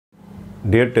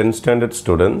Dear 10th standard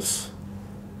students,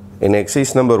 in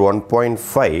exercise number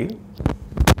 1.5,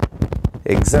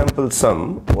 example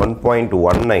sum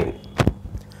 1.19,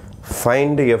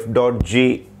 find f dot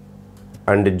g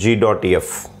and g dot f.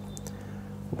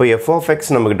 இப்போ f of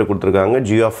x நம்மகிட்ட கொடுத்திருக்காங்க,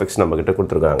 g of x நம்மகிட்ட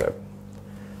கொடுத்திருக்காங்க.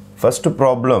 First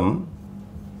problem,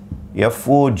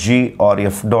 fog or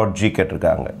f dot g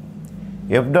கேட்டிருக்காங்க.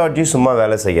 f dot g சும்மா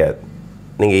வேலை செய்யாது.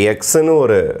 நீங்கள் xன்னு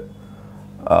ஒரு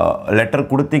லெட்டர்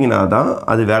கொடுத்தீங்கன்னா தான்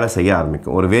அது வேலை செய்ய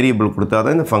ஆரம்பிக்கும். ஒரு வேரியபிள் கொடுத்தா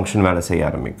தான் இந்த ஃபங்க்ஷன் வேலை செய்ய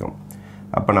ஆரம்பிக்கும்.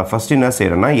 அப்போ நான் ஃபஸ்ட் என்ன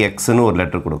செய்கிறேன்னா எக்ஸ்ன்னு ஒரு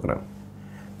லெட்டர் கொடுக்குறேன்.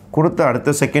 கொடுத்த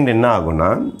அடுத்த செகண்ட் என்ன ஆகும்னா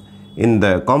இந்த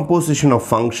காம்போசிஷன் ஆஃப்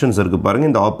ஃபங்க்ஷன்ஸ் இருக்குது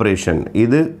பாருங்கள், இந்த ஆப்ரேஷன்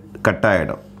இது கட்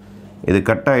ஆகிடும். இது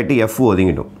கட் ஆகிட்டு எஃப்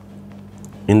ஒதுங்கிடும்.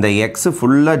 இந்த எக்ஸு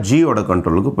ஃபுல்லாக ஜியோட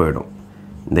கண்ட்ரோலுக்கு போயிடும்.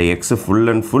 இந்த எக்ஸு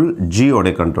ஃபுல் அண்ட் ஃபுல் ஜியோட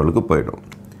கண்ட்ரோலுக்கு போயிடும்.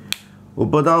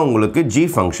 இப்போ தான் உங்களுக்கு ஜி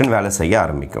ஃபங்க்ஷன் வேலை செய்ய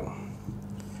ஆரம்பிக்கும்.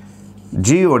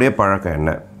 ஜியோடைய பழக்கம்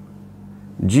என்ன?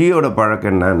 ஜியோட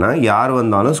பழக்கம் என்னன்னா யார்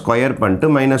வந்தாலும் ஸ்கொயர் பண்ணிட்டு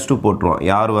 -2 போட்டுருவான்.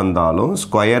 யார் வந்தாலும்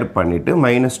ஸ்கொயர் பண்ணிவிட்டு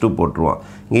 -2 போட்டுருவான்.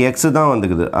 இங்கே எக்ஸு தான்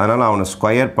வந்துக்குது, அதனால் அவனை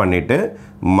ஸ்கொயர் பண்ணிவிட்டு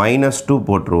 -2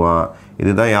 போட்டுருவான்.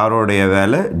 இதுதான் யாரோடைய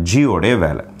வேலை? ஜியோடைய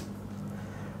வேலை.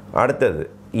 அடுத்தது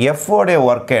எஃப்ஓடைய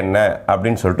ஒர்க் என்ன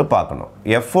அப்படின்னு சொல்லிட்டு பார்க்கணும்.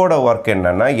 எஃப்ஓட ஒர்க்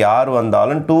என்னென்னா யார்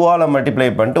வந்தாலும் 2ஆல்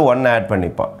மல்டிப்ளை பண்ணிட்டு 1 ஆட்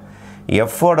பண்ணிப்பான்.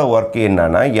 எஃப்ஓட ஒர்க்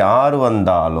என்னென்னா யார்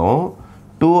வந்தாலும்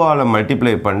 2ஆல்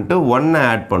மல்டிப்ளை பண்ணிட்டு 1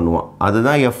 ஆட் பண்ணுவான்.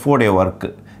 அதுதான் எஃப்ஓடைய ஒர்க்கு.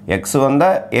 எக்ஸ்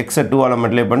வந்தால் எக்ஸை 2ஆல்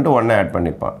மல்டிப்ளை பண்ணிட்டு 1 ஆட்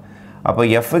பண்ணிப்பான். அப்போ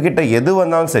எஃப் கிட்ட எது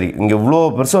வந்தாலும் சரி, இங்கே இவ்வளோ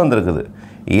பெருசு வந்திருக்குது,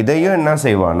 இதையும் என்ன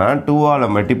செய்வான்னா 2ஆல்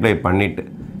மல்டிப்ளை பண்ணிவிட்டு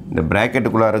இந்த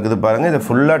ப்ராக்கெட்டுக்குள்ளே இருக்குது பாருங்கள், இதை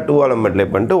ஃபுல்லாக 2ஆல் மல்டிப்ளை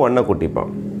பண்ணிட்டு 1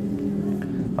 கூட்டிப்பான்.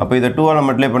 அப்போ இதை 2ஆல்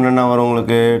மல்டிப்ளை பண்ணா வரும்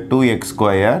உங்களுக்கு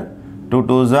 2x², 2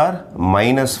 2s are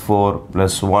 -4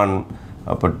 + 1.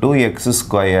 அப்போ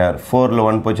 2x², 4ல்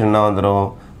 1 போச்சுன்னா வந்துடும்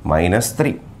 -3.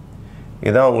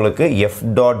 இதுதான் உங்களுக்கு f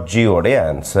dot g உடைய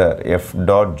answer. f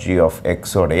dot g of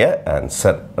x உடைய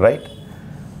answer, right?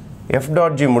 f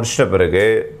dot g முடிச்சிட்ட பிறகு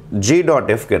g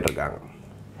dot f கேட்டிருக்காங்க.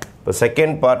 இப்போ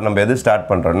செகண்ட் பார்ட் நம்ம எது ஸ்டார்ட்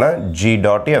பண்ணுறோன்னா g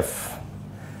dot f.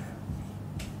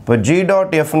 இப்போ g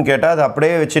dot fன்னு கேட்டால் அது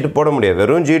அப்படியே வச்சுட்டு போட முடியாது.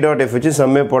 வெறும் g dot f வச்சு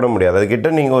சம்மே போட முடியாது.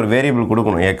 அதுக்கிட்ட நீங்கள் ஒரு வேரியபிள்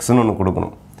கொடுக்கணும், எக்ஸ்ன்னு ஒன்று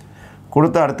கொடுக்கணும்.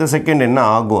 கொடுத்த அடுத்த செகண்ட் என்ன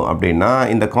ஆகும் அப்படின்னா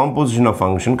இந்த காம்போசிஷன் ஆஃப்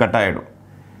ஃபங்க்ஷன் கட் ஆகிடும்.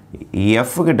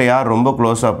 எஃப் கிட்ட யார் ரொம்ப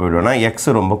க்ளோஸாக போயிடுவோன்னா எக்ஸ்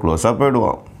ரொம்ப க்ளோஸாக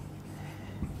போயிடுவான்.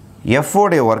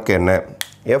 எஃப்ஓடைய ஒர்க் என்ன?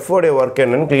 எஃப்ஓடைய ஒர்க்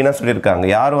என்னன்னு க்ளீனாக சொல்லியிருக்காங்க.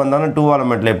 யார் வந்தாலும் 2ஆல்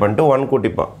மல்டிப்ளை பண்ணிட்டு 1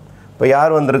 கூட்டிப்பான். இப்போ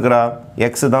யார் வந்திருக்கிறா?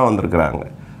 எக்ஸு தான் வந்திருக்கிறாங்க.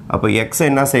 அப்போ எக்ஸை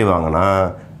என்ன செய்வாங்கன்னா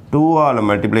 2ஆல்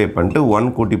மல்டிப்ளை பண்ணிட்டு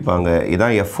 1 கூட்டிப்பாங்க.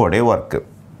 இதுதான் எஃப்ஓடைய ஒர்க்கு.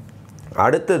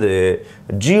 அடுத்தது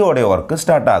ஜியோடைய ஒர்க்கு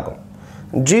ஸ்டார்ட் ஆகும்.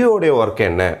 ஜியோடைய ஒர்க்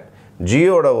என்ன?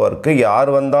 ஜியோட ஒர்க்கு யார்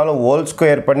வந்தாலும் ஹோல்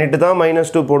ஸ்கொயர் பண்ணிட்டு தான்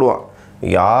 -2 போடுவான்.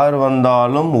 யார்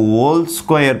வந்தாலும் ஹோல்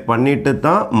ஸ்கொயர் பண்ணிட்டு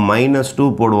தான் -2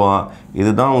 போடுவான்.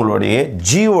 இதுதான் உங்களுடைய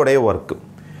ஜியோடைய ஒர்க்கு.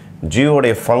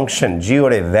 ஜியோடைய ஃபங்க்ஷன்,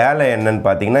 ஜியோடைய வேலை என்னன்னு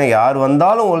பார்த்தீங்கன்னா யார்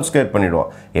வந்தாலும் whole square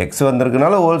பண்ணிவிடுவான். X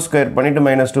வந்திருக்குனால whole square பண்ணிவிட்டு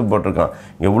 -2 போட்டிருக்கான்.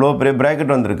 எவ்வளோ பெரிய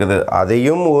ப்ராக்கெட் வந்திருக்குது,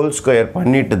 அதையும் ஹோல் ஸ்கொயர்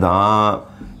பண்ணிட்டு தான்,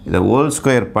 இதை ஹோல்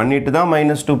ஸ்கொயர் பண்ணிட்டு தான்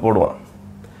 -2 போடுவான்.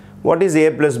 What is a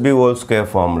 + b whole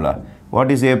square formula?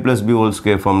 What is a + b whole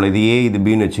square formula? இது a இது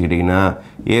bன்னு வச்சுக்கிட்டிங்கன்னா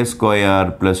a²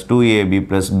 + 2ab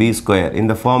 + b²,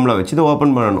 இந்த ஃபார்முலா வச்சு இதை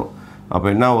ஓப்பன் பண்ணணும். அப்போ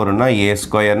என்ன வரும்னா a²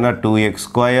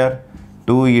 2x²,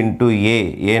 2 × a,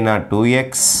 a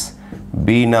 2x, b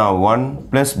 1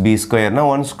 + b²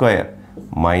 1²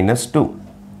 -2.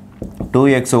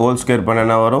 2x whole square பண்ண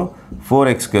என்ன வரும்?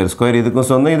 4x². இதுக்கும்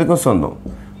சொந்தம் இதுக்கும் சொந்தம்.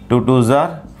 2 2s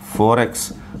are 4x,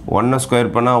 1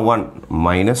 ஸ்கொயர் பண்ணால் 1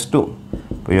 -2.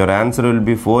 இப்போ your answer will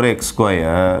be 4x²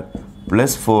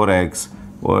 + 4x.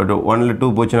 1ல் 2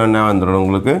 போச்சுன்னா என்ன வந்துடும்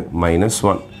உங்களுக்கு?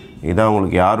 -1. இதுதான்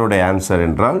உங்களுக்கு யாரோடைய ஆன்சர்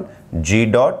என்றால் g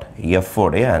dot f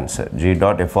உடைய answer. g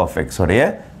dot f of x உடைய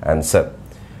ஆன்சர்.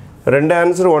 ரெண்டு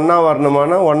ஆன்சர் ஒன்றா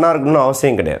வரணுமானா ஒன்றா இருக்கணும்னு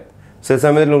அவசியம் கிடையாது. சில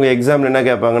சமயத்தில் உங்கள் எக்ஸாமில் என்ன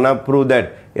கேட்பாங்கன்னா prove that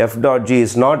f dot g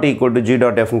is not equal to g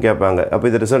dot fன்னு கேட்பாங்க. அப்போ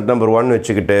இது ரிசல்ட் நம்பர் 1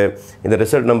 வச்சுக்கிட்டு இந்த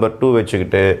ரிசல்ட் நம்பர் 2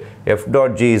 வச்சுக்கிட்டு f dot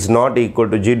g is not equal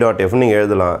to g dot f நீங்கள்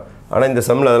எழுதலாம். ஆனால் இந்த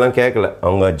சம்மில் அதெல்லாம் கேட்கல.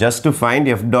 அவங்க just to find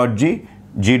f dot g,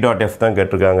 g dot f தான்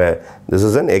கேட்டிருக்காங்க. This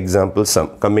is an example sum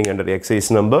coming under exercise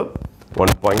number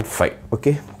 1.5.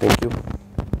 Okay, thank you.